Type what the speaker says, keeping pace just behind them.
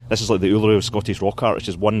This is like the Uluru Scottish Rock Art. It's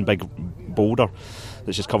just one big boulder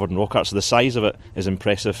that's just covered in rock art. So the size of it is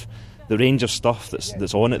impressive. The range of stuff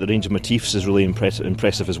that's on it, the range of motifs is really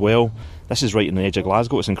impressive as well. This is right on the edge of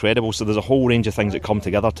Glasgow. It's incredible. So there's a whole range of things that come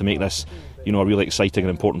together to make this, a really exciting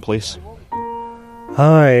and important place.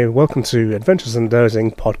 Hi, welcome to Adventures in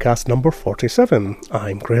Dowsing podcast number 47.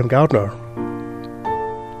 I'm Graham Gardner.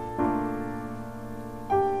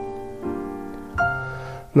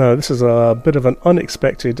 Now, this is a bit of an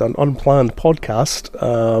unexpected and unplanned podcast,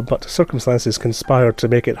 but circumstances conspired to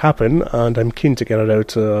make it happen, and I'm keen to get it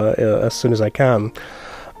out as soon as I can.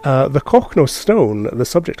 The Cochno Stone, the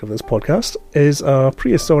subject of this podcast, is a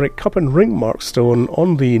prehistoric cup and ring mark stone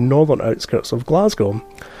on the northern outskirts of Glasgow.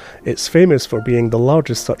 It's famous for being the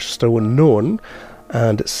largest such stone known,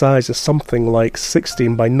 and its size is something like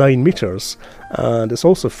 16 by 9 metres, and it's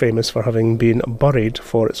also famous for having been buried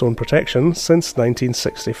for its own protection since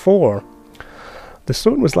 1964. The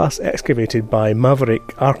stone was last excavated by maverick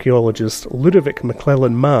archaeologist Ludovic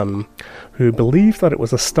McClellan Mann, who believed that it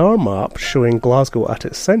was a star map showing Glasgow at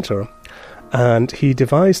its centre, and he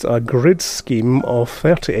devised a grid scheme of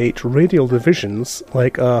 38 radial divisions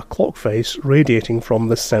like a clock face radiating from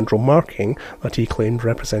the central marking that he claimed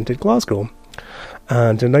represented Glasgow.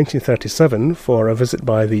 And in 1937, for a visit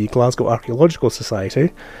by the Glasgow Archaeological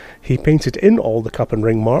Society, he painted in all the cup and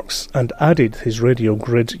ring marks and added his radial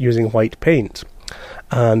grid using white paint.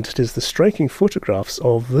 And it is the striking photographs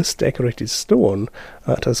of this decorated stone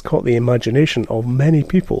that has caught the imagination of many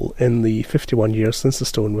people in the 51 years since the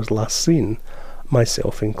stone was last seen,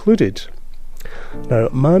 myself included. Now,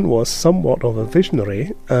 Mann was somewhat of a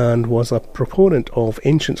visionary and was a proponent of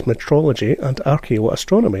ancient metrology and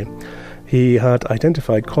archaeoastronomy. He had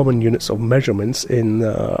identified common units of measurements in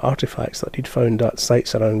artefacts that he'd found at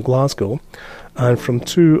sites around Glasgow, and from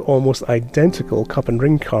two almost identical cup and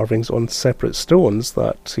ring carvings on separate stones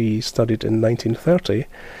that he studied in 1930,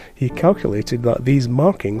 he calculated that these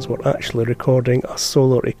markings were actually recording a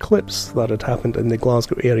solar eclipse that had happened in the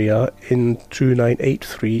Glasgow area in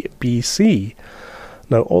 2983 BC.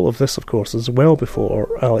 Now, all of this, of course, is well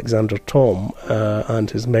before Alexander Thom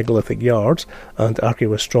and his megalithic yard and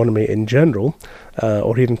archaeoastronomy in general,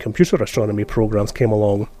 or even computer astronomy programs came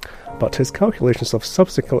along. But his calculations have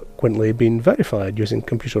subsequently been verified using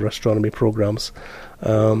computer astronomy programs.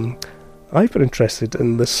 I've been interested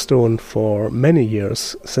in this stone for many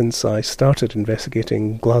years since I started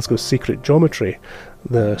investigating Glasgow's secret geometry,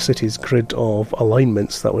 the city's grid of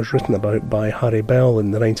alignments that was written about by Harry Bell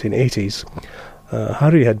in the 1980s.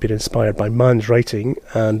 Harry had been inspired by Mann's writing,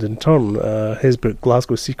 and in turn his book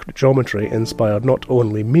Glasgow's Secret Geometry inspired not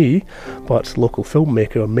only me, but local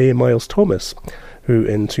filmmaker May Miles Thomas, who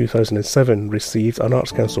in 2007 received an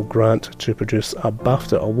Arts Council grant to produce a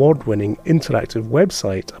BAFTA award-winning interactive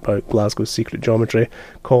website about Glasgow's secret geometry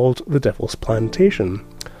called The Devil's Plantation.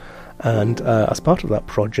 And as part of that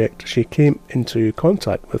project, she came into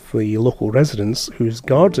contact with the local residents whose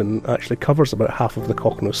garden actually covers about half of the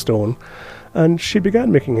Cochno Stone, and she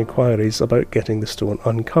began making inquiries about getting the stone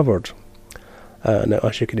uncovered. Now,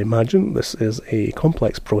 as you can imagine, this is a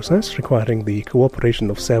complex process requiring the cooperation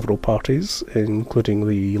of several parties, including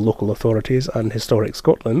the local authorities and Historic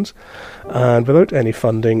Scotland, and without any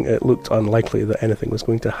funding, it looked unlikely that anything was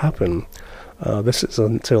going to happen. This is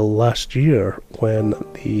until last year when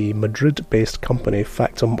the Madrid-based company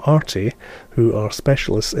Factum Arti, who are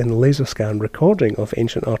specialists in laser scan recording of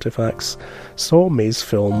ancient artefacts, saw May's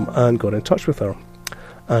film and got in touch with her.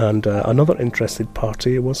 And another interested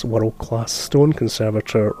party was world-class stone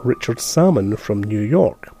conservator Richard Salmon from New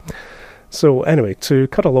York. So anyway, to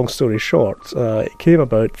cut a long story short, it came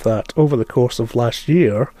about that over the course of last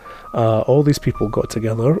year, all these people got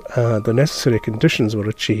together and the necessary conditions were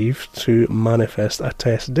achieved to manifest a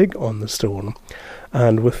test dig on the stone.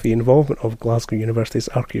 And with the involvement of Glasgow University's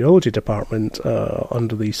Archaeology Department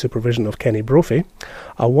under the supervision of Kenny Brophy,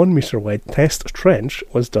 a 1 metre wide test trench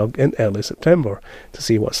was dug in early September to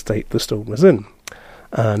see what state the stone was in.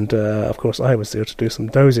 And of course I was there to do some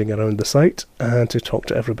dowsing around the site and to talk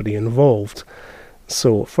to everybody involved.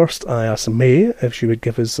 So first I asked May if she would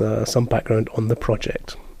give us some background on the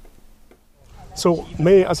project. So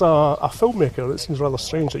May, as a filmmaker, it seems rather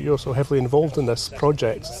strange that you're so heavily involved in this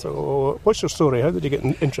project. So what's your story? How did you get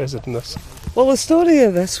interested in this? Well, the story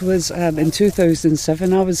of this was in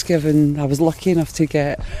 2007 I was lucky enough to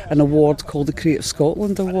get an award called the Creative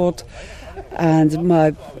Scotland Award. And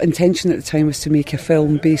my intention at the time was to make a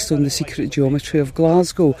film based on the secret geometry of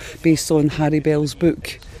Glasgow, based on Harry Bell's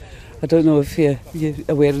book. I don't know if you're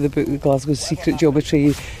aware of the book, Glasgow's Secret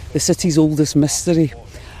Geometry, the city's oldest mystery.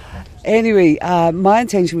 Anyway, my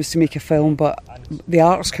intention was to make a film, but the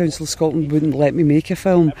Arts Council of Scotland wouldn't let me make a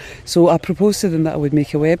film, so I proposed to them that I would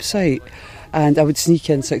make a website and I would sneak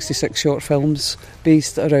in 66 short films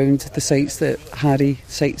based around the sites that Harry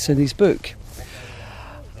cites in his book.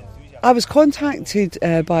 I was contacted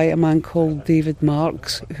by a man called David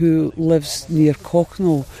Marks, who lives near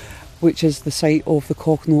Cocknell, which is the site of the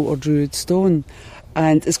Cocknell or Druid stone.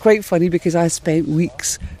 And it's quite funny because I spent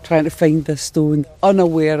weeks trying to find this stone,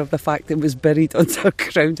 unaware of the fact that it was buried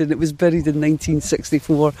underground, and it was buried in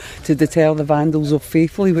 1964 to deter the vandals of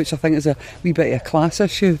Faithfully, which I think is a wee bit of a class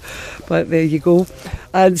issue. But there you go.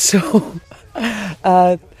 And so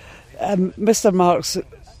Mr. Marks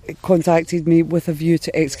contacted me with a view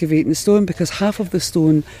to excavating the stone, because half of the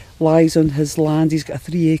stone lies on his land. He's got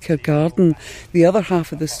a 3-acre garden. The other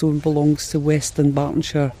half of the stone belongs to West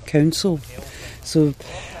Dunbartonshire Council. So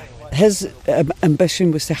his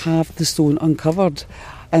ambition was to have the stone uncovered,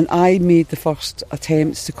 and I made the first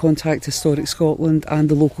attempts to contact Historic Scotland and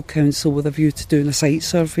the local council with a view to doing a site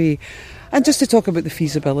survey and just to talk about the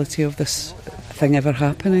feasibility of this thing ever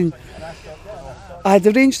happening. I had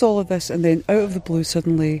arranged all of this, and then out of the blue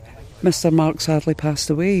suddenly Mr. Marks sadly passed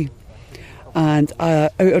away. And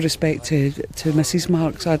out of respect to Mrs.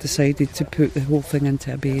 Marks, I decided to put the whole thing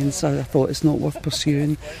into abeyance. I thought it's not worth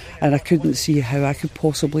pursuing, and I couldn't see how I could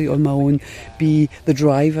possibly on my own be the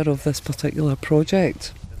driver of this particular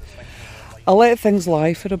project. I let things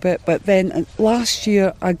lie for a bit, but then last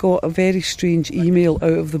year I got a very strange email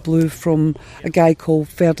out of the blue from a guy called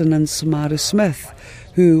Ferdinand Samara Smith,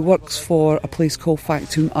 who works for a place called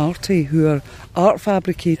Factum Arte, who are art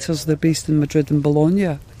fabricators. They're based in Madrid and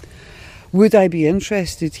Bologna. Would I be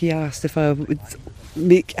interested, he asked, if I would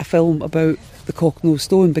make a film about the Cocknell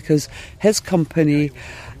stone, because his company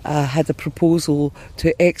had a proposal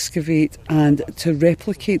to excavate and to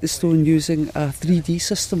replicate the stone using a 3D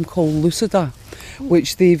system called Lucida,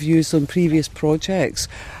 which they've used on previous projects.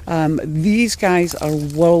 These guys are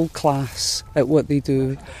world class at what they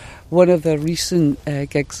do. One of their recent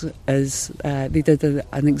gigs is they did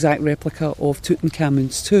an exact replica of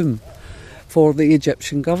Tutankhamun's tomb for the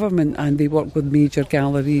Egyptian government, and they work with major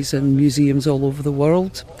galleries and museums all over the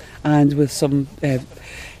world, and with some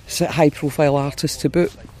high-profile artists to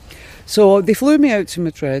boot. So they flew me out to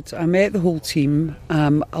Madrid. I met the whole team.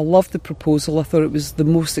 I loved the proposal. I thought it was the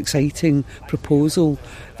most exciting proposal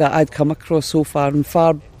that I'd come across so far, and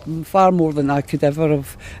far more than I could ever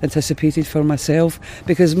have anticipated for myself,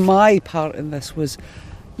 because my part in this was,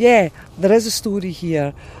 there is a story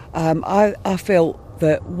here. I felt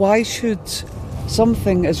that why should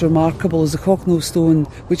something as remarkable as the Cocknell stone,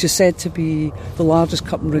 which is said to be the largest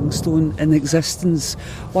cut and ring stone in existence,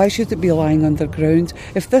 why should it be lying underground?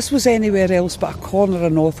 If this was anywhere else but a corner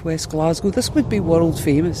of northwest Glasgow, this would be world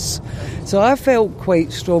famous. So I felt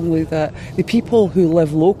quite strongly that the people who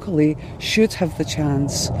live locally should have the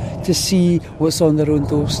chance to see what's on their own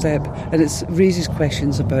doorstep, and it raises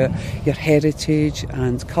questions about your heritage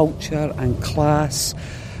and culture and class.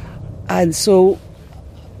 And so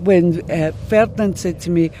when Ferdinand said to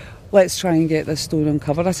me, let's try and get this stone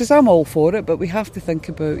uncovered, I says, I'm all for it, but we have to think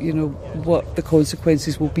about, what the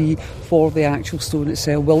consequences will be for the actual stone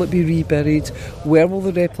itself. Will it be reburied? Where will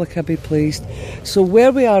the replica be placed? So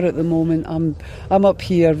where we are at the moment, I'm up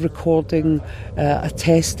here recording a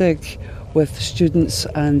test dig with students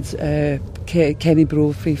and Kenny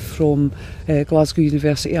Brophy from Glasgow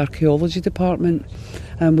University Archaeology Department.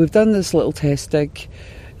 And we've done this little test dig.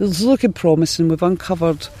 It's looking promising. We've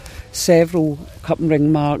uncovered several cut and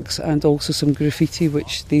ring marks and also some graffiti,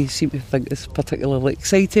 which they seem to think is particularly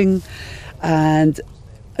exciting. And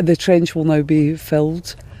the trench will now be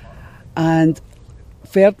filled. And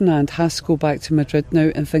Ferdinand has to go back to Madrid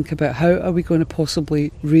now and think about how are we going to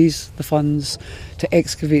possibly raise the funds to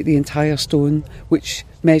excavate the entire stone, which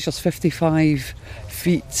measures 55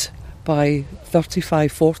 feet by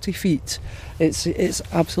 35, 40 feet. It's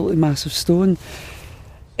absolutely massive stone.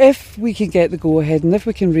 If we can get the go-ahead and if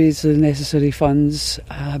we can raise the necessary funds,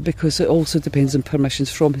 because it also depends on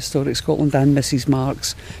permissions from Historic Scotland and Mrs.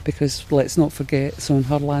 Marks, because let's not forget it's on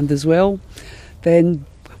her land as well, then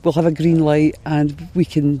we'll have a green light and we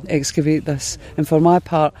can excavate this. And for my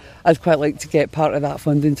part, I'd quite like to get part of that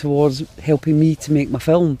funding towards helping me to make my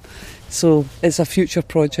film. So it's a future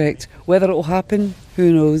project. Whether it will happen,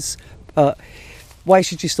 who knows, but why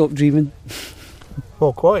should you stop dreaming?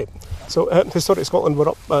 Well, quite. So Historic Scotland were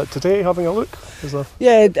up today having a look?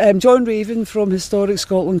 John Raven from Historic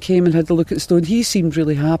Scotland came and had a look at the stone. He seemed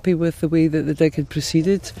really happy with the way that the dig had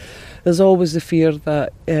proceeded. There's always the fear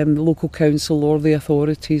that the local council or the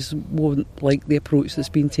authorities won't like the approach that's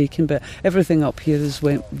been taken, but everything up here has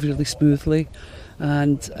went really smoothly.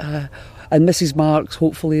 And And Mrs. Marks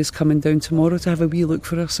hopefully is coming down tomorrow to have a wee look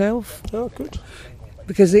for herself. Oh, good.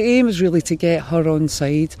 Because the aim is really to get her on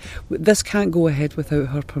side. This can't go ahead without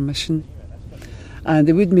her permission. And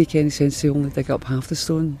it wouldn't make any sense to only dig up half the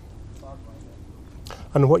stone.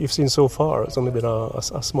 And what you've seen so far, it's only been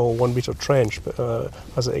a small 1 metre trench, but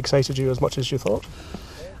has it excited you as much as you thought?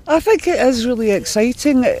 I think it is really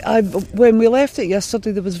exciting. When we left it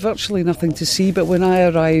yesterday, there was virtually nothing to see, but when I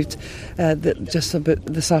arrived just about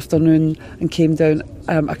this afternoon and came down,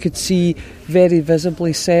 I could see very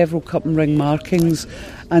visibly several cut and ring markings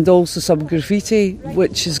and also some graffiti,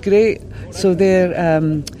 which is great. So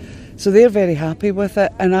they're very happy with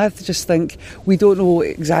it, and I just think we don't know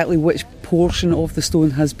exactly which portion of the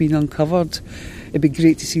stone has been uncovered. It'd be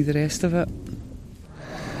great to see the rest of it.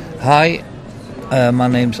 Hi, my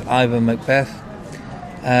name's Ivan Macbeth.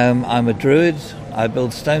 I'm a druid, I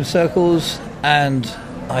build stone circles, and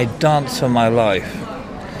I dance for my life.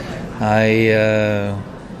 I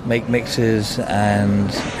make mixes and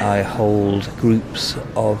I hold groups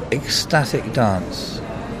of ecstatic dance.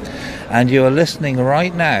 And you are listening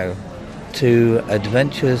right now to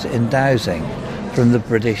Adventures in Dowsing from the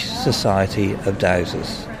British Society of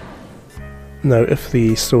Dowsers. Now, if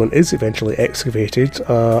the stone is eventually excavated,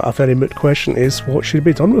 a very moot question is what should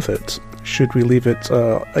be done with it? Should we leave it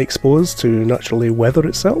exposed to naturally weather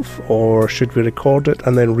itself, or should we record it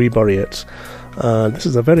and then rebury it? This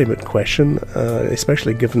is a very moot question,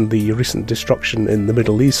 especially given the recent destruction in the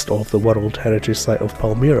Middle East of the World Heritage Site of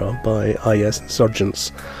Palmyra by IS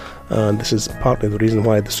insurgents. And this is partly the reason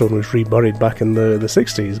why the stone was reburied back in the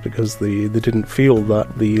 60s, because they didn't feel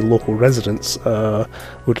that the local residents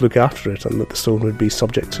would look after it and that the stone would be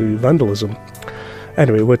subject to vandalism.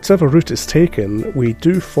 Anyway, whatever route is taken, we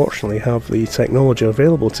do fortunately have the technology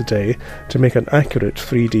available today to make an accurate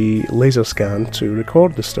 3D laser scan to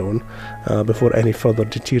record the stone before any further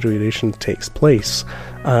deterioration takes place.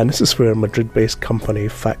 And this is where Madrid-based company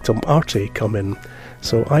Factum Arte come in.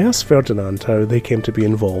 So I asked Ferdinand how they came to be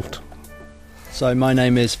involved. So my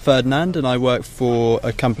name is Ferdinand and I work for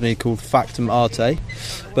a company called Factum Arte,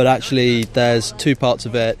 but actually there's two parts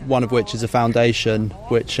of it, one of which is a foundation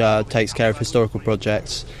which takes care of historical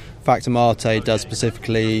projects. Factum Arte does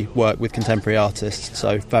specifically work with contemporary artists,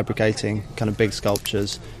 so fabricating kind of big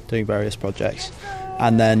sculptures, doing various projects.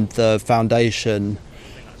 And then the foundation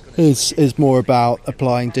is more about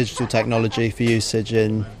applying digital technology for usage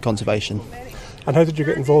in conservation. And how did you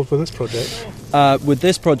get involved with this project? With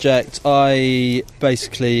this project, I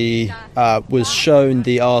basically was shown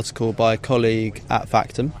the article by a colleague at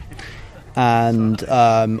Factum, and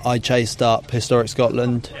I chased up Historic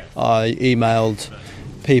Scotland. I emailed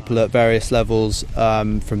people at various levels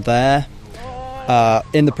from there.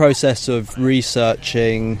 In the process of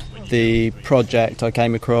researching the project, I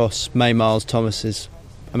came across May Miles Thomas's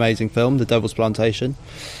amazing film, The Devil's Plantation.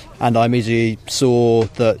 And I immediately saw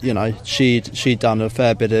that, you know, she'd done a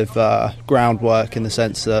fair bit of groundwork in the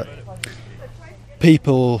sense that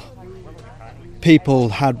people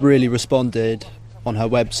had really responded on her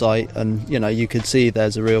website, and you know you could see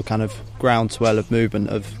there's a real kind of groundswell of movement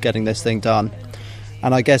of getting this thing done.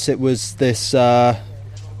 And I guess it was this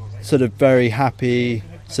sort of very happy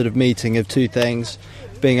sort of meeting of two things: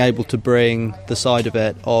 being able to bring the side of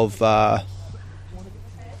it of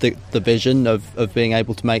the vision of being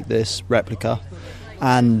able to make this replica,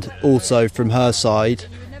 and also from her side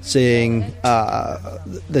seeing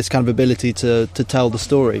this kind of ability to tell the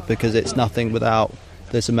story, because it's nothing without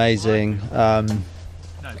this amazing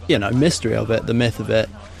mystery of it, the myth of it,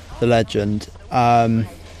 the legend. And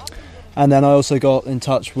then I also got in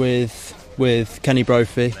touch with Kenny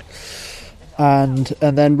Brophy, and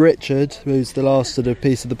then Richard, who's the last sort of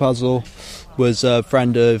piece of the puzzle, was a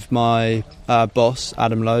friend of my boss,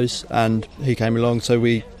 Adam Lowes, and he came along. So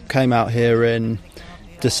we came out here in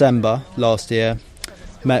December last year,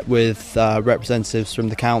 met with representatives from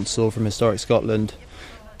the council, from Historic Scotland.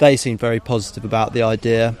 They seemed very positive about the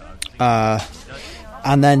idea.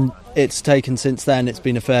 And then it's taken since then, it's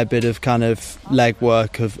been a fair bit of kind of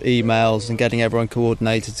legwork of emails and getting everyone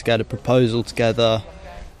coordinated to get a proposal together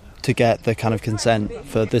to get the kind of consent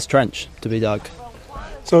for this trench to be dug.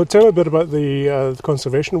 So tell me a bit about the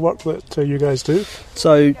conservation work that you guys do.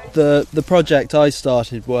 So the project I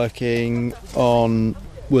started working on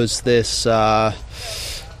was this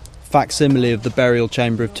facsimile of the burial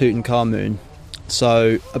chamber of Tutankhamun.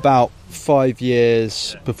 So about 5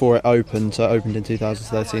 years before it opened, so it opened in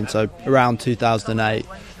 2013, so around 2008,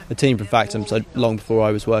 a team from Factum, so long before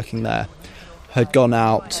I was working there, had gone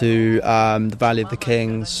out to the Valley of the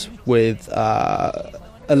Kings with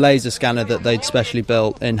a laser scanner that they'd specially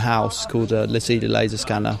built in-house called a Lucida laser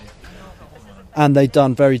scanner. And they've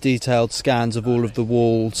done very detailed scans of all of the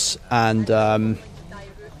walls and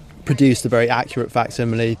produced a very accurate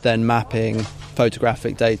facsimile, then mapping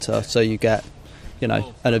photographic data so you get,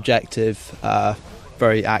 an objective,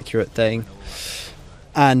 very accurate thing.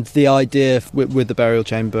 And the idea with the burial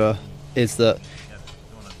chamber is that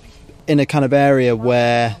in a kind of area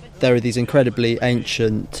where there are these incredibly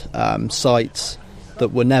ancient sites that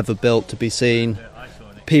were never built to be seen,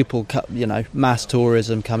 people, mass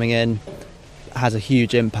tourism coming in has a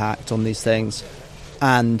huge impact on these things.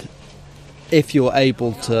 And if you're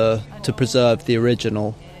able to preserve the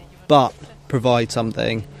original but provide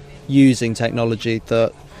something using technology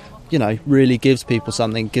that really gives people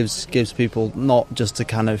something, gives people not just a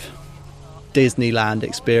kind of Disneyland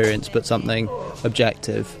experience but something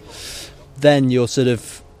objective, then you're sort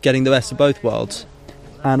of getting the best of both worlds.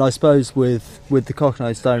 And I suppose with the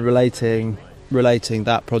Coconut Stone relating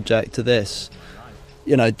that project to this,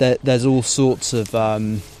 there's all sorts of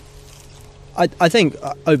I think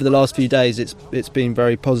over the last few days it's been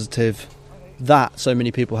very positive that so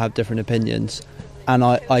many people have different opinions, and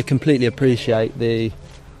I completely appreciate the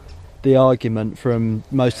argument from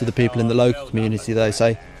most of the people in the local community. They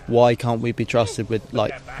say, why can't we be trusted with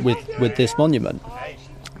this monument?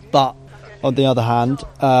 But on the other hand,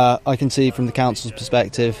 I can see from the council's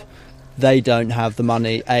perspective, they don't have the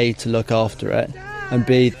money, A, to look after it, and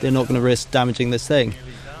B, they're not going to risk damaging this thing.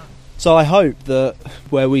 So I hope that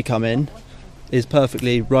where we come in is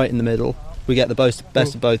perfectly right in the middle. We get the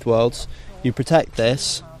best of both worlds. You protect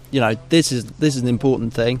this. This is an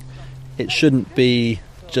important thing. It shouldn't be,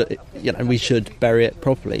 we should bury it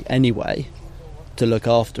properly anyway to look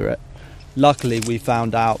after it. Luckily, we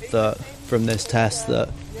found out that from this test that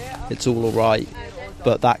it's all right,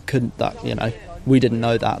 but we didn't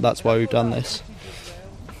know that. That's why we've done this.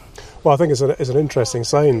 Well, I think it's an interesting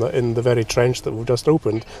sign that in the very trench that we've just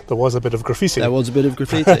opened, there was a bit of graffiti. There was a bit of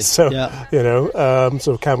graffiti. So, yeah.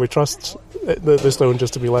 So can we trust the stone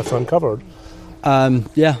just to be left uncovered?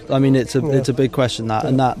 Yeah, I mean, it's a big question, that,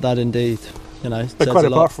 and that indeed, But quite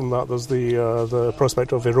apart from that, there's the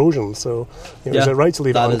prospect of erosion. So, is it right to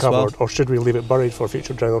leave it uncovered, or should we leave it buried for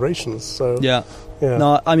future generations? So, yeah.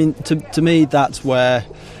 No, I mean, to me, that's where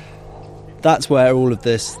all of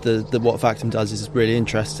this, what Factum does, is really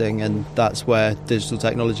interesting, and that's where digital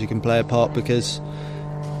technology can play a part, because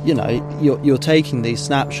you're taking these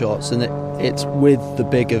snapshots, and it's with the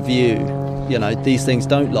bigger view. These things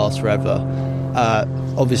don't last forever.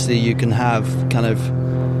 Obviously, you can have kind of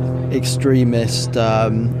extremist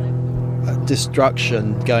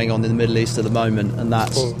destruction going on in the Middle East at the moment, and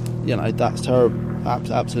that's terrible,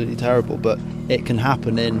 absolutely terrible. But it can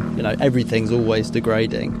happen everything's always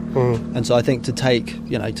degrading, and so I think to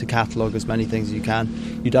catalogue as many things as you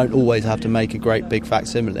can. You don't always have to make a great big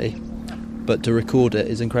facsimile, but to record it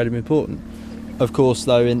is incredibly important. Of course,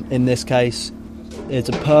 though, in this case, it's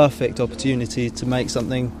a perfect opportunity to make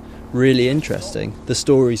something really interesting. The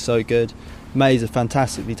story's so good. May's a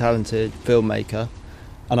fantastically talented filmmaker,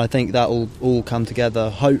 and I think that will all come together,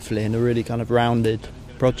 hopefully, in a really kind of rounded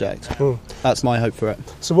project. That's my hope for it.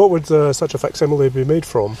 So what would such a facsimile be made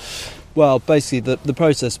from? Well, basically the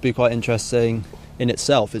process would be quite interesting in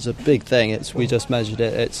itself. It's a big thing. We just measured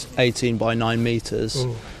it. It's 18 by 9 metres.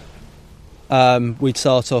 We'd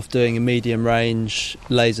start off doing a medium range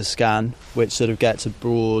laser scan, which sort of gets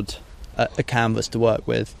a canvas to work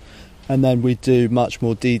with, and then we'd do much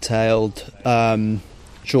more detailed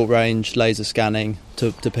short range laser scanning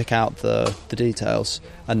to pick out the details,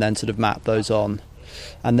 and then sort of map those on.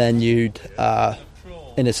 And then you'd,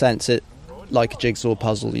 in a sense, it like a jigsaw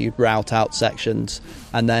puzzle, you'd route out sections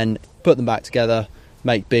and then put them back together,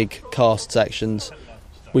 make big cast sections.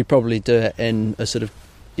 We probably do it in a sort of,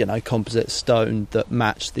 composite stone that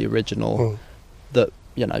matched the original, that,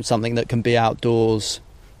 something that can be outdoors.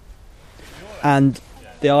 And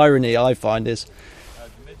the irony I find is,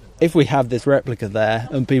 if we have this replica there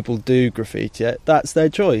and people do graffiti it, that's their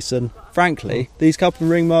choice. And frankly, these couple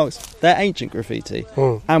of ring marks, they're ancient graffiti.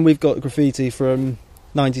 And we've got graffiti from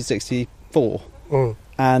 1964.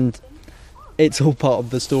 And it's all part of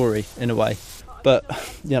the story, in a way. But,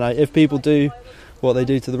 if people do what they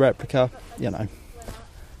do to the replica,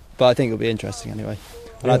 But I think it'll be interesting anyway.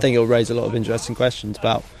 And I think it'll raise a lot of interesting questions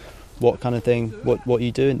about what kind of thing, what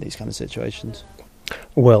you do in these kind of situations.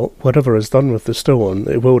 Well, whatever is done with the stone,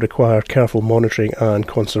 it will require careful monitoring and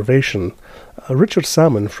conservation. Richard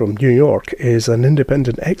Salmon from New York is an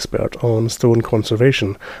independent expert on stone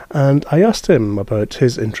conservation, and I asked him about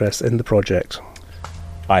his interest in the project.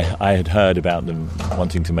 I had heard about them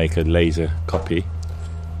wanting to make a laser copy,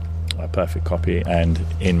 a perfect copy, and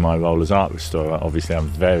in my role as art restorer, obviously I'm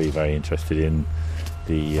very, very interested in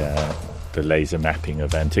the the laser mapping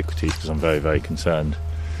of antiquities, because I'm very, very concerned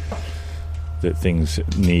that things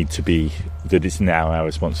need to be, that it's now our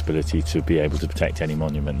responsibility to be able to protect any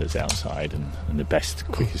monument that's outside, and the best,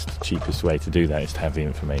 quickest, cheapest way to do that is to have the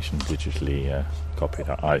information digitally copied.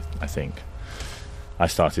 I think I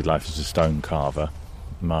started life as a stone carver,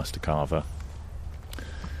 master carver,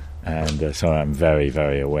 and so I'm very,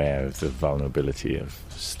 very aware of the vulnerability of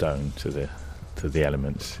stone to the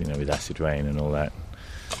elements, with acid rain and all that.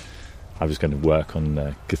 I was going to work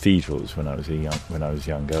on cathedrals when I was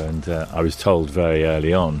younger, and I was told very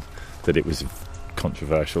early on that it was a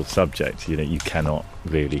controversial subject. You cannot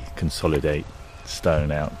really consolidate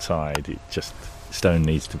stone outside. Stone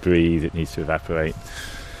needs to breathe, it needs to evaporate.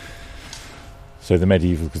 So the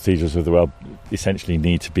medieval cathedrals of the world essentially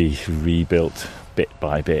need to be rebuilt bit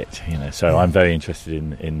by bit. So I'm very interested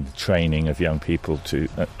in training of young people to.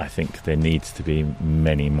 I think there needs to be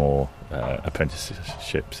many more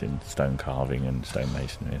apprenticeships in stone carving and stone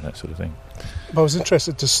masonry and that sort of thing. But I was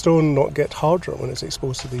interested, does stone not get harder when it's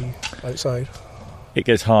exposed to the outside? It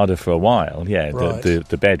gets harder for a while, yeah. Right.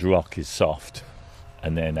 The bedrock is soft,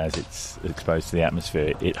 and then as it's exposed to the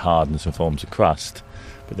atmosphere, it hardens and forms a crust.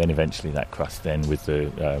 But then eventually that crust, then with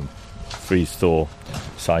the freeze-thaw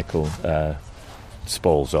cycle,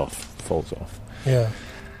 falls off. Yeah.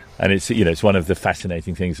 And it's one of the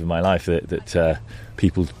fascinating things of my life that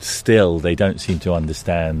people still, they don't seem to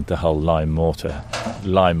understand the whole lime mortar.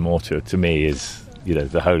 Lime mortar to me is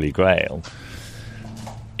the holy grail.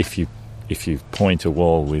 If you point a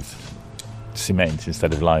wall with cement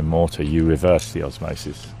instead of lime mortar, you reverse the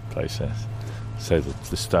osmosis process, so that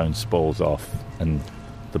the stone spalls off and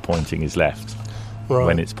the pointing is left. Right.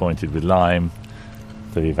 When it's pointed with lime,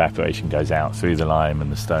 the evaporation goes out through the lime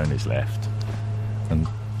and the stone is left. And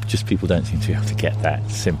just people don't seem to be able to get that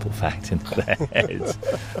simple fact into their heads.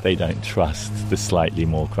 They don't trust the slightly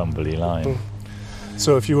more crumbly lime.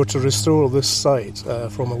 So if you were to restore this site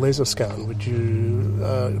from a laser scan, would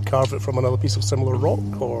you carve it from another piece of similar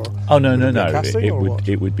rock, or? Oh no!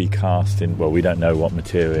 It would be cast in. Well, we don't know what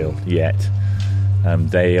material yet.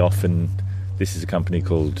 They often. This is a company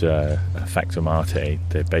called Factor Marte.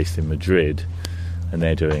 They're based in Madrid, and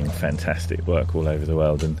they're doing fantastic work all over the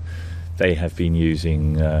world. And they have been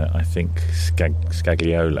using, I think,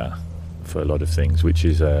 scagliola for a lot of things, which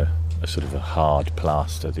is a sort of a hard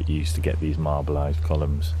plaster that you used to get these marbleized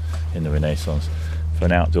columns in the Renaissance. For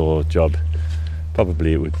an outdoor job,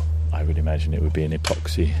 probably I would imagine it would be an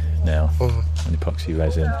epoxy now, an epoxy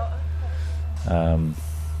resin.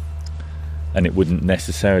 And it wouldn't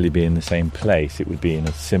necessarily be in the same place. It would be in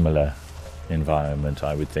a similar environment,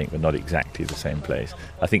 I would think, but not exactly the same place.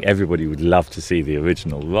 I think everybody would love to see the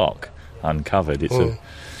original rock uncovered.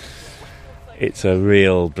 It's a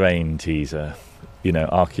real brain teaser.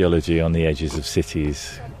 Archaeology on the edges of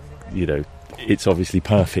cities, it's obviously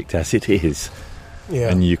perfect as it is. Yeah.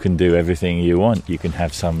 And you can do everything you want. You can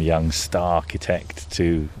have some young star architect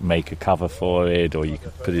to make a cover for it, or you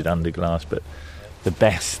can put it under glass, but the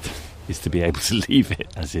best is to be able to leave it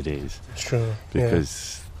as it is. Sure.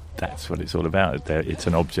 Because that's what it's all about. It's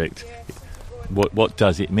an object. What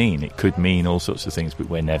does it mean? It could mean all sorts of things, but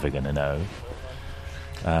we're never going to know.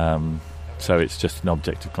 So it's just an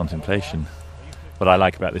object of contemplation. What I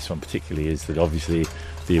like about this one particularly is that obviously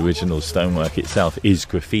the original stonework itself is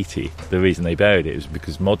graffiti. The reason they buried it is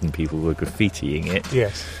because modern people were graffitiing it.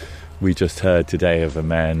 Yes. We just heard today of a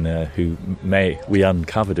man we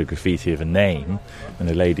uncovered a graffiti of a name, and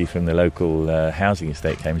a lady from the local housing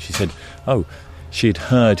estate came and she said, she'd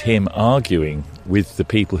heard him arguing with the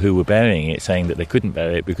people who were burying it, saying that they couldn't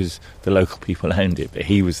bury it because the local people owned it, but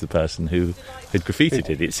he was the person who had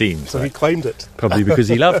graffitied it seems. So he claimed it. Probably because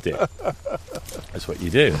he loved it. That's what you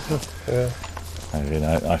do. Yeah.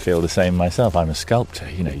 I feel the same myself. I'm a sculptor.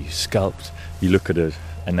 You sculpt, you look at a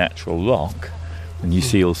natural rock, and you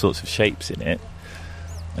see all sorts of shapes in it,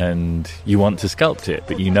 and you want to sculpt it,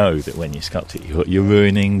 but you know that when you sculpt it, you're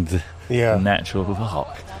ruining the natural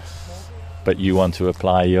rock. But you want to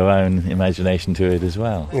apply your own imagination to it as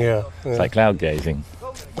well. Yeah. It's like cloud gazing.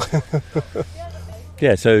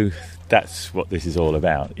 Yeah, so that's what this is all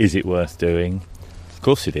about. Is it worth doing? Of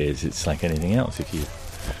course it is. It's like anything else. If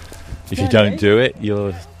you don't do it,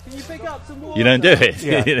 you don't do it.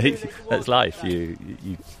 Yeah. That's life. You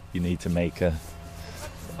need to make a.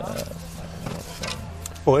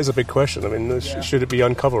 Well, it is a big question. I mean, should it be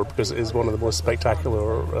uncovered, because it is one of the most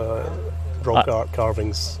spectacular rock art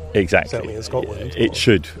carvings, exactly, certainly in Scotland. It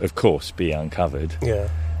should, of course, be uncovered. Yeah.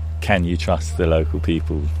 Can you trust the local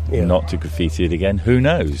people not to graffiti it again? Who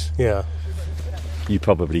knows? Yeah. You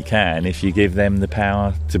probably can if you give them the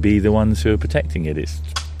power to be the ones who are protecting it. It's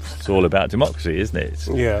all about democracy, isn't it?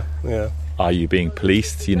 Yeah. are you being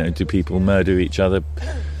policed? You know, do people murder each other,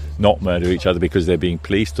 not murder each other because they're being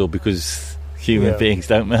policed, or because human beings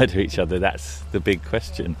don't murder each other? That's the big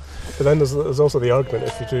question. But then there's also the argument,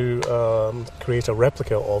 if you do create a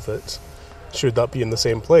replica of it, should that be in the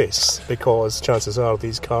same place? Because chances are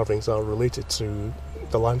these carvings are related to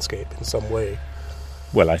the landscape in some way.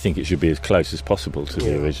 Well, I think it should be as close as possible to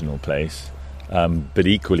the original place. But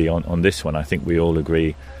equally on this one, I think we all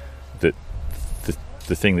agree that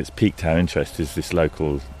the thing that's piqued our interest is this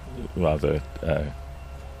local, rather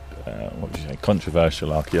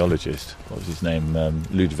controversial archaeologist. What was his name?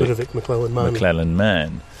 Ludwig McClelland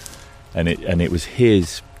Mann. And it was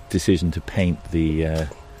his decision to paint the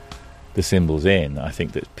symbols in, I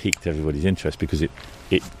think, that piqued everybody's interest, because it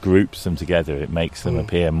groups them together. It makes them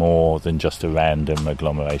appear more than just a random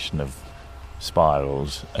agglomeration of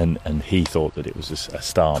spirals, and he thought that it was a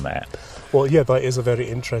star map. Well, yeah, that is a very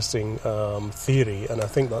interesting theory, and I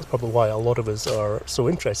think that's probably why a lot of us are so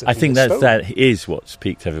interested I think that is what's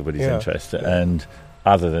piqued everybody's interest, and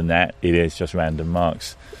other than that, it is just random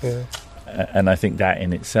marks. Yeah. And I think that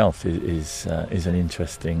in itself is an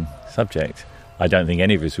interesting subject. I don't think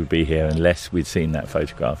any of us would be here unless we'd seen that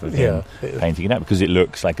photograph of him painting it up, because it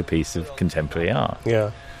looks like a piece of contemporary art.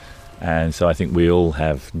 Yeah. And so I think we all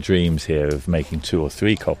have dreams here of making 2 or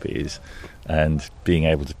 3 copies and being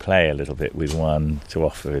able to play a little bit with one to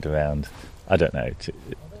offer it around. I don't know.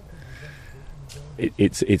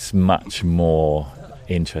 It's much more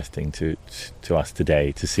interesting to us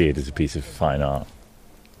today to see it as a piece of fine art.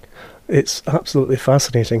 It's absolutely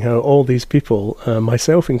fascinating how all these people,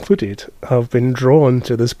 myself included, have been drawn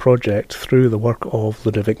to this project through the work of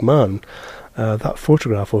Ludwig Mann. That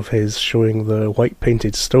photograph of his showing the white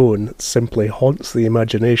painted stone simply haunts the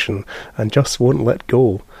imagination and just won't let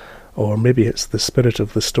go. Or maybe it's the spirit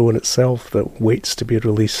of the stone itself that waits to be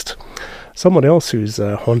released. Someone else who's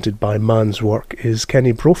haunted by Mann's work is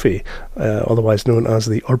Kenny Brophy, otherwise known as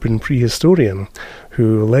the Urban Prehistorian,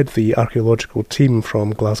 who led the archaeological team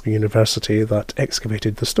from Glasgow University that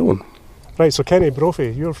excavated the stone. Right, so Kenny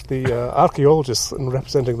Brophy, you're the archaeologist and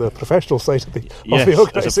representing the professional side of the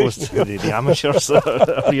organisation. As opposed to the amateurs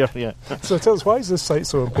here. Yeah. So tell us, why is this site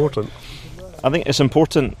so important? I think it's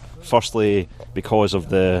important, firstly, because of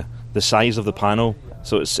the size of the panel.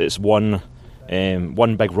 So it's one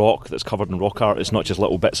big rock that's covered in rock art. It's not just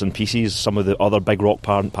little bits and pieces. Some of the other big rock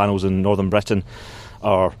panels in northern Britain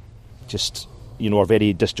are just, are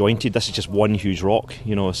very disjointed. This is just one huge rock,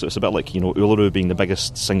 so it's a bit like, Uluru being the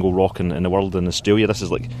biggest single rock in the world in Australia. This is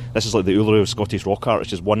like the Uluru of Scottish rock art. It's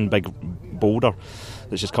just one big boulder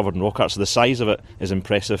that's just covered in rock art. So the size of it is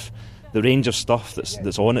impressive. The range of stuff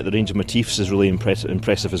that's on it, the range of motifs, is really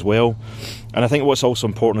impressive as well. And I think what's also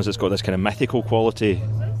important is it's got this kind of mythical quality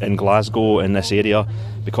in Glasgow, in this area,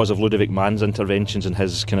 because of Ludwig Mann's interventions and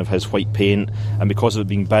his white paint, and because of it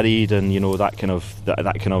being buried, and that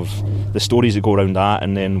kind of the stories that go around that.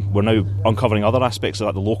 And then we're now uncovering other aspects of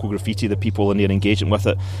that, the local graffiti, the people and their engagement with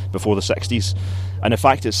it before the 60s. And the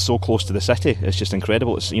fact it's so close to the city, it's just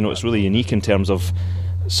incredible. It's it's really unique in terms of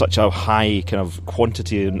such a high kind of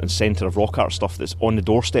quantity and centre of rock art stuff that's on the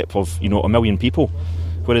doorstep of a million people,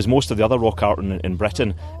 whereas most of the other rock art in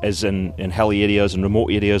Britain is in hilly areas and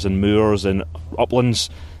remote areas and moors and uplands.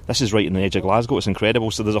 This is right on the edge of Glasgow. It's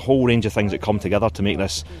incredible. So there's a whole range of things that come together to make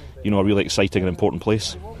this a really exciting and important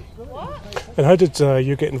place. And how did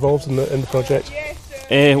you get involved in the project?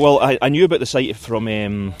 Well, I knew about the site from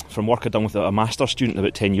work I'd done with a master's student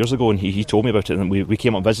about 10 years ago, and he told me about it, and we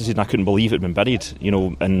came up and visited, and I couldn't believe it had been buried,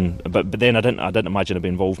 but then I didn't imagine I'd be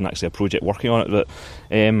involved in actually a project working on it.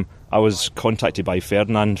 But I was contacted by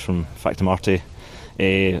Ferdinand from Factum Arte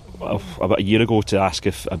about a year ago to ask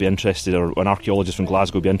if I'd be interested, or an archaeologist from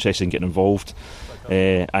Glasgow would be interested in getting involved.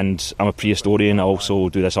 And I'm a prehistorian. I also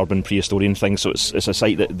do this urban prehistorian thing, so it's a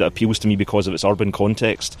site that appeals to me because of its urban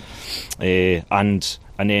context.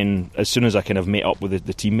 And then as soon as I kind of met up with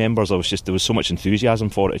the team members, there was so much enthusiasm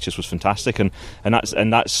for it. It just was fantastic, and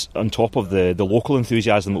that's on top of the local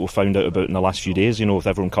enthusiasm that we found out about in the last few days. With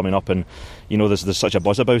everyone coming up, and there's such a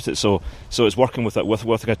buzz about it. So it's working with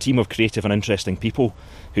a team of creative and interesting people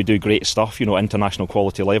who do great stuff, international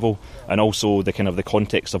quality level, and also the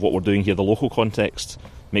context of what we're doing here, the local context,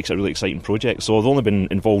 makes it a really exciting project. So I've only been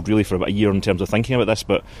involved really for about a year in terms of thinking about this,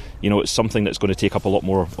 but it's something that's going to take up a lot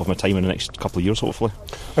more of my time in the next couple of years, hopefully.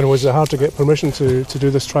 And was it hard to get permission to do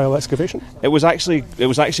this trial excavation? It was actually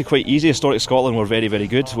quite easy. Historic Scotland were very, very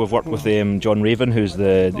good. We've worked with John Raven, who's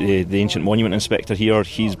the ancient monument inspector here.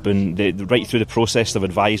 He's been right through the process. They've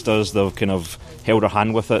advised us. They've kind of held our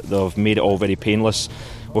hand with it. They've made it all very painless.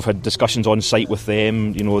 we've had discussions on site with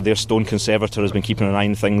them. You know, their stone conservator has been keeping an eye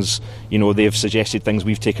on things. You know, they've suggested things,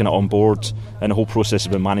 we've taken it on board, and the whole process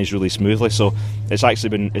has been managed really smoothly. So it's actually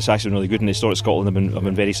been really good, and Historic Scotland have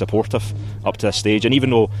been very supportive up to this stage. And even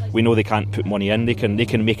though we know they can't put money in, they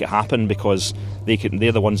can make it happen, because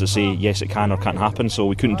they're the ones that say yes, it can or can't happen. So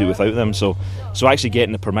we couldn't do it without them. So actually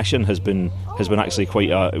getting the permission has been actually quite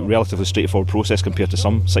a relatively straightforward process compared to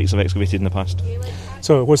some sites I've excavated in the past.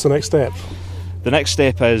 So what's the next step? The next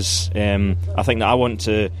step is, I think that I want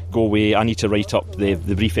to go away. I need to write up the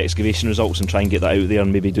brief excavation results and try and get that out there,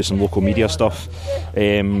 and maybe do some local media stuff.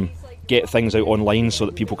 Get things out online so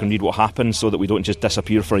that people can read what happened, so that we don't just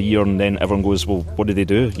disappear for a year and then everyone goes, well, what did they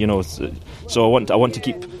do? You know, so I want to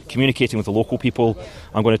keep communicating with the local people.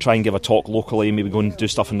 I'm going to try and give a talk locally, maybe go and do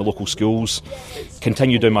stuff in the local schools,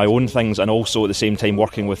 continue doing my own things, and also at the same time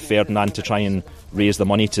working with Ferdinand to try and raise the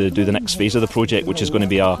money to do the next phase of the project, which is going to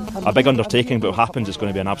be a big undertaking. But what happens, it's going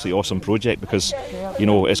to be an absolutely awesome project, because you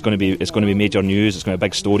know it's going to be major news. It's going to be a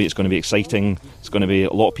big story. It's going to be exciting. It's going to be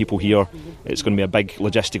a lot of people here. It's going to be a big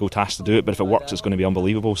logistical task to do it, but if it works, it's going to be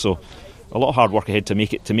unbelievable. So a lot of hard work ahead to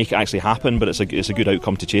make it actually happen, but it's a good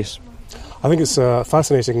outcome to chase. I think it's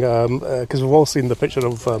fascinating, because we've all seen the picture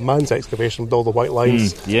of Man's excavation with all the white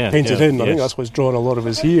lines painted in. I think that's what's drawn a lot of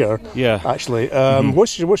us here. Actually,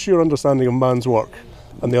 what's your understanding of Man's work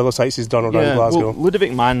and the other sites he's done around Glasgow? Well,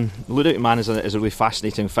 Ludovic Mann is a really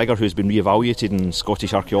fascinating figure who's been re-evaluated in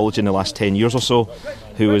Scottish archaeology in the last 10 years or so,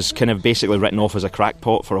 who was kind of basically written off as a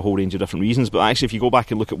crackpot for a whole range of different reasons. But actually, if you go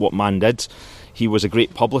back and look at what Mann did, he was a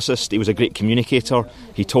great publicist, he was a great communicator.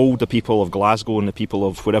 He told the people of Glasgow and the people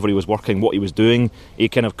of wherever he was working what he was doing. He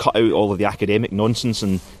kind of cut out all of the academic nonsense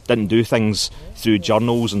and didn't do things through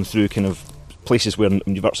journals and through kind of places where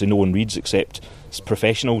virtually no one reads except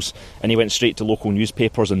professionals, and he went straight to local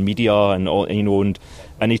newspapers and media and all, you know,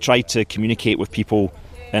 and he tried to communicate with people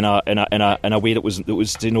in a way that was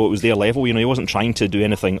you know, it was their level. You know, he wasn't trying to do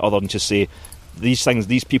anything other than just say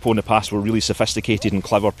these people in the past were really sophisticated and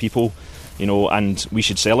clever people, you know, and we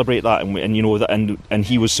should celebrate that. And you know that, and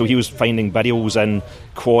he was finding burials in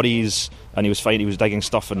quarries, and he was digging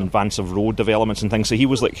stuff in advance of road developments and things. So he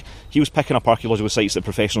was picking up archaeological sites that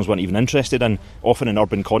professionals weren't even interested in, often in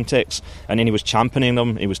urban contexts, and then he was championing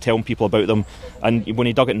them. He was telling people about them. And when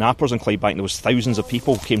he dug at Nappers and Clydebank, there was thousands of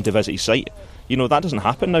people came to visit his site. You know, that doesn't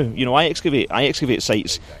happen now. You know, I excavate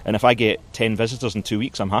sites, and if I get 10 visitors in 2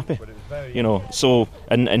 weeks, I'm happy. You know, so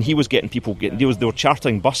and he was getting people. They were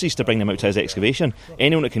chartering buses to bring them out to his excavation.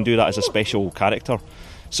 Anyone that can do that is a special character.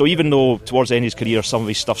 So even though towards the end of his career some of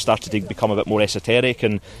his stuff started to become a bit more esoteric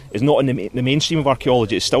and is not in the mainstream of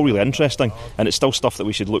archaeology, it's still really interesting, and it's still stuff that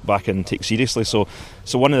we should look back and take seriously. So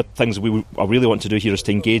one of the things I really want to do here is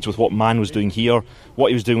to engage with what Mann was doing here, what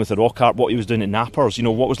he was doing with the rock art, what he was doing at Nappers. You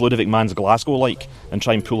know, what was Ludovic Mann's Glasgow like, and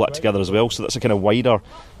try and pull that together as well. So that's a kind of wider,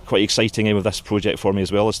 quite exciting aim of this project for me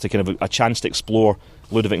as well, is to kind of a chance to explore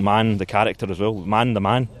Ludovic Mann, the character as well, Mann the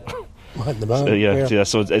man. So I think that,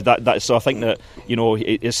 you know,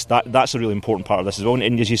 that's a really important part of this as well.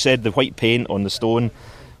 And as you said, the white paint on the stone,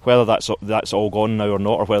 whether that's all gone now or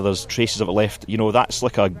not, or whether there's traces of it left, you know, that's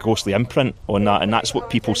like a ghostly imprint on that, and that's what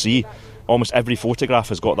people see. Almost every photograph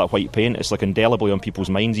has got that white paint. It's like indelibly on people's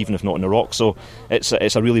minds, even if not in the rock. So it's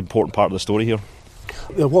a really important part of the story here.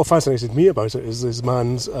 What fascinated me about it is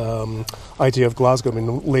Mann's idea of Glasgow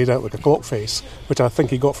being laid out like a clock face, which I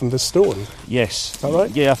think he got from this stone. Yes. Is that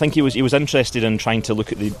right? Yeah, I think he was interested in trying to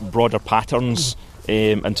look at the broader patterns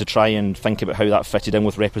and to try and think about how that fitted in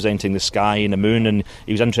with representing the sky and the moon, and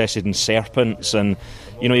he was interested in serpents, and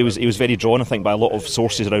you know, he was very drawn, I think, by a lot of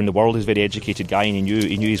sources around the world. He's a very educated guy, and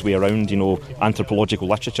he knew his way around, you know, anthropological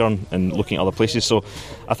literature and looking at other places. So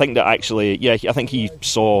I think that actually, I think he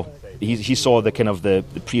saw the kind of the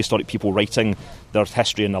prehistoric people writing their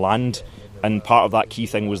history in the land, and part of that key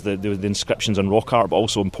thing was the inscriptions on rock art, but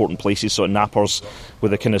also important places. So at Nappers,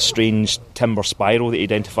 with a kind of strange timber spiral that he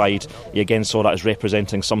identified, he again saw that as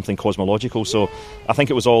representing something cosmological. So I think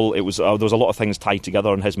there was a lot of things tied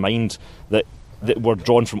together in his mind that were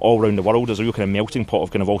drawn from all around the world. There's a real kind of melting pot of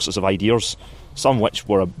kind of all sorts of ideas, some which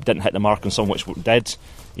didn't hit the mark and some which did.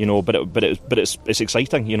 You know, but it's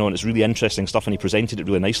exciting, you know, and it's really interesting stuff, and he presented it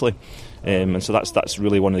really nicely, and so that's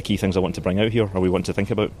really one of the key things I want to bring out here, or we want to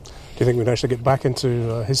think about. Do you think we'd actually get back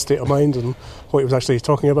into his state of mind and what he was actually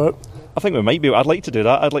talking about? I think we might be. I'd like to do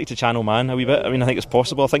that. I'd like to channel Mann a wee bit. I mean, I think it's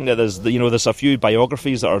possible. I think that there's a few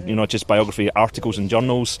biographies that are, you know, just biography articles in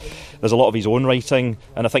journals. There's a lot of his own writing,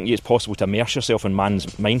 and I think it's possible to immerse yourself in Mann's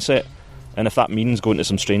mindset. And if that means going to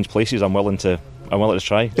some strange places, I'm willing to I'm willing to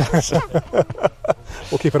try.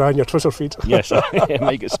 We'll keep an eye on your Twitter feed. Yes, it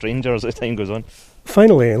might get stranger as the time goes on.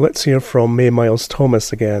 Finally, let's hear from May Miles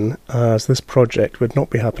Thomas again, as this project would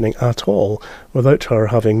not be happening at all without her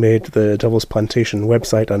having made the Devil's Plantation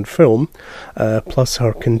website and film, plus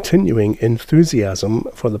her continuing enthusiasm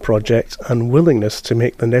for the project and willingness to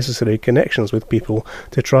make the necessary connections with people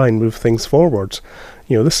to try and move things forward.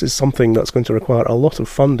 You know, this is something that's going to require a lot of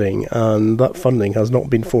funding, and that funding has not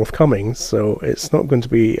been forthcoming, so it's not going to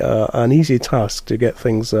be an easy task to get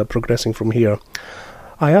things progressing from here.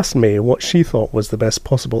 I asked May what she thought was the best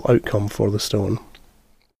possible outcome for the stone.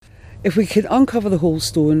 If we can uncover the whole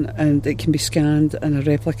stone and it can be scanned and a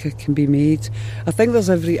replica can be made, I think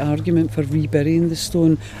there's every argument for reburying the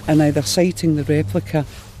stone and either siting the replica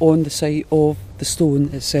on the site of the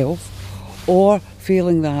stone itself, or,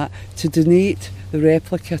 failing that, to donate the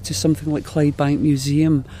replica to something like Clydebank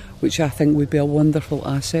Museum, which I think would be a wonderful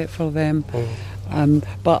asset for them.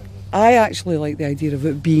 But I actually like the idea of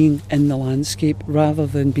it being in the landscape rather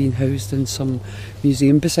than being housed in some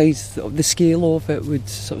museum. Besides, the scale of it would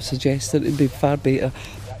sort of suggest that it would be far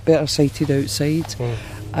better sited outside.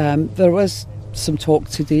 There was some talk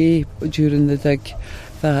today during the dig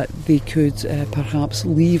that they could perhaps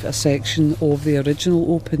leave a section of the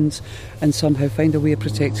original opened and somehow find a way of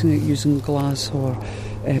protecting it using glass or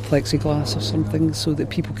plexiglass or something, so that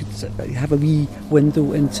people could have a wee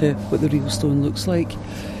window into what the real stone looks like.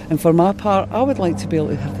 And for my part, I would like to be able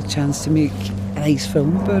to have the chance to make a nice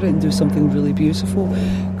film about it and do something really beautiful,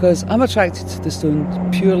 because I'm attracted to the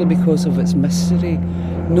stone purely because of its mystery.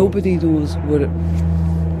 Nobody knows what it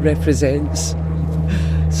represents.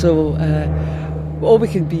 So all we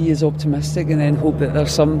can be is optimistic and then hope that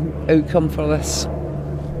there's some outcome for this.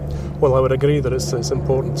 Well, I would agree that it's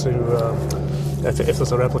important to, if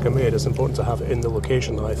there's a replica made, it's important to have it in the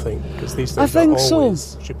location, I think, because these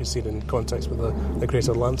things should be seen in context with the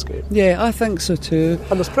greater landscape. Yeah, I think so too.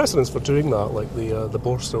 And there's precedents for doing that, like the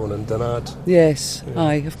Borestone and Dinard. Yes,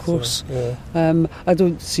 aye, of course. So, yeah. I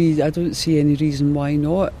don't see any reason why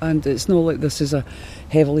not, and it's not like this is a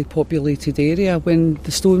heavily populated area. When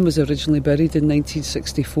the stone was originally buried in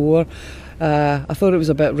 1964, I thought it was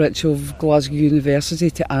a bit rich of Glasgow University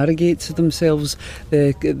to arrogate to themselves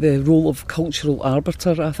the role of cultural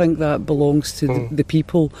arbiter. I think that belongs to the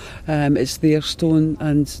people. It's their stone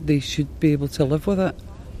and they should be able to live with it,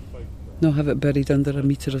 not have it buried under a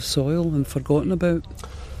metre of soil and forgotten about.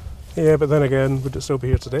 Yeah, but then again, would it still be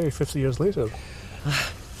here today, 50 years later?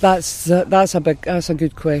 That's a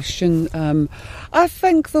good question. I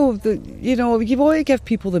think though that you want to give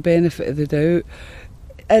people the benefit of the doubt.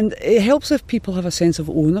 And it helps if people have a sense of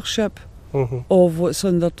ownership of what's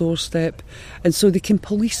on their doorstep, and so they can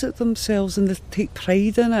police it themselves and they take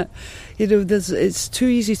pride in it. It's too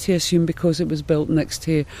easy to assume because it was built next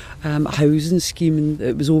to a housing scheme and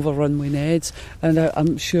it was overrun with Neds, and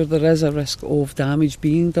I'm sure there is a risk of damage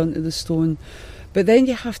being done to the stone. But then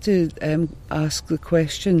you have to ask the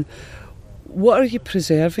question, what are you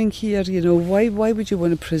preserving here? Why would you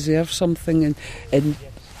want to preserve something in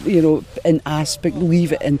aspect,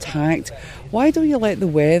 leave it intact? Why don't you let the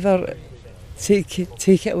weather take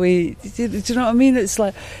it away? Do you know what I mean? It's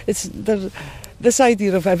like this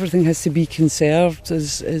idea of everything has to be conserved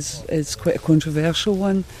is quite a controversial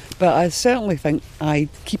one, but I certainly think I'd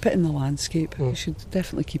keep it in the landscape. You should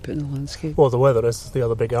definitely keep it in the landscape. Well, the weather is the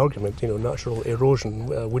other big argument. Natural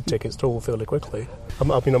erosion would take its toll fairly quickly.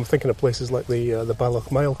 I'm thinking of places like the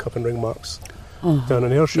Balloch Mile Cup and Ring Marks down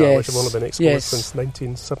in Ayrshire, which have only been exposed since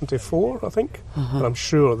 1974, I think. And I'm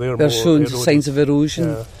sure they're showing eroded. Signs of erosion.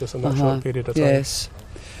 Yeah, just a natural period of time. Yes.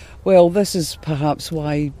 Well, this is perhaps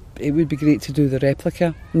why it would be great to do the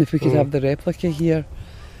replica, and if we could have the replica here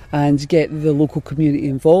and get the local community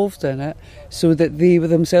involved in it so that they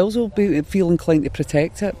themselves will feel inclined to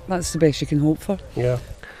protect it. That's the best you can hope for. Yeah.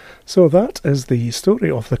 So that is the story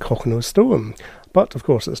of the Cocknoe Stone. But, of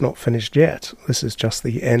course, it's not finished yet. This is just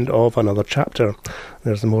the end of another chapter.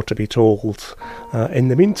 There's more to be told. In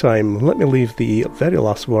the meantime, let me leave the very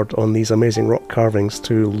last word on these amazing rock carvings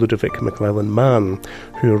to Ludovic McLellan-Mann,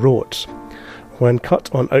 who wrote, "When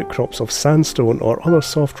cut on outcrops of sandstone or other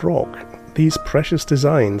soft rock, these precious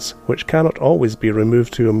designs, which cannot always be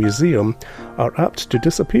removed to a museum, are apt to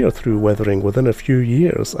disappear through weathering within a few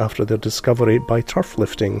years after their discovery by turf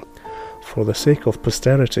lifting. For the sake of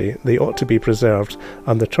posterity, they ought to be preserved,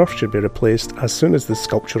 and the turf should be replaced as soon as the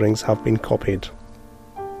sculpturings have been copied."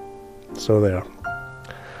 So there.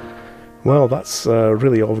 Well, that's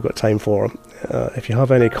really all we've got time for. If you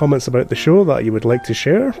have any comments about the show that you would like to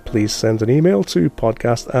share, please send an email to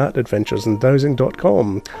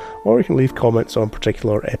podcast@adventuresindowsing.com, or you can leave comments on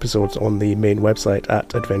particular episodes on the main website at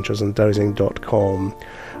adventuresindowsing.com.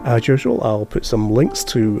 As usual, I'll put some links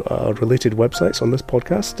to related websites on this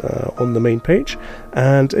podcast on the main page,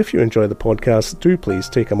 and if you enjoy the podcast, do please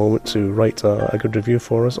take a moment to write a good review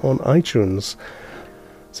for us on iTunes.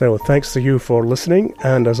 So thanks to you for listening,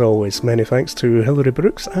 and as always, many thanks to Hilary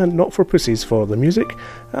Brooks and Not For Pussies for the music,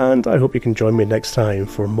 and I hope you can join me next time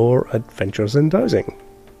for more Adventures in Dowsing.